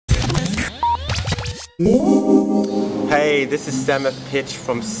Hey, this is Samith Pich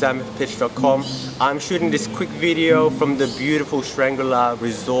from samithpich.com. I'm shooting this quick video from the beautiful Shangri-La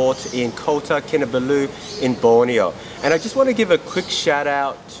Resort in Kota Kinabalu in Borneo. And I just want to give a quick shout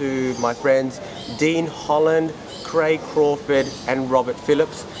out to my friends Dean Holland, Craig Crawford and Robert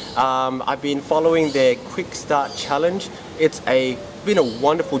Phillips. I've been following their Quick Start Challenge. It's been a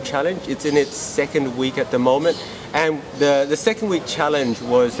wonderful challenge. It's in its second week at the moment. And the second week challenge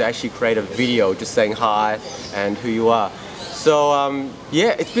was to actually create a video just saying hi and who you are. So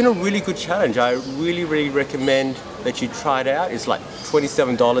yeah, it's been a really good challenge. I really recommend that you try it out. It's like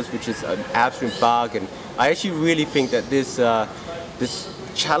 $27, which is an absolute bargain. I actually really think that this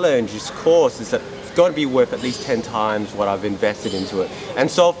challenge, this course, is going to be worth at least 10 times what I've invested into it.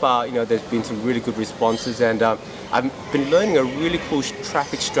 And so far, you know, there's been some really good responses, and I've been learning a really cool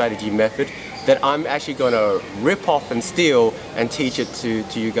traffic strategy method that I'm actually going to rip off and steal and teach it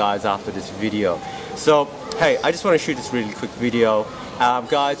to you guys after this video. So hey, I just want to shoot this really quick video.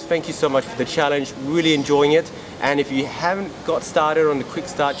 Guys, thank you so much for the challenge, really enjoying it. And if you haven't got started on the Quick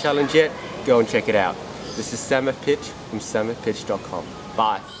Start Challenge yet, go and check it out. This is Samith Pich from samithpich.com.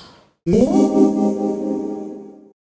 Bye.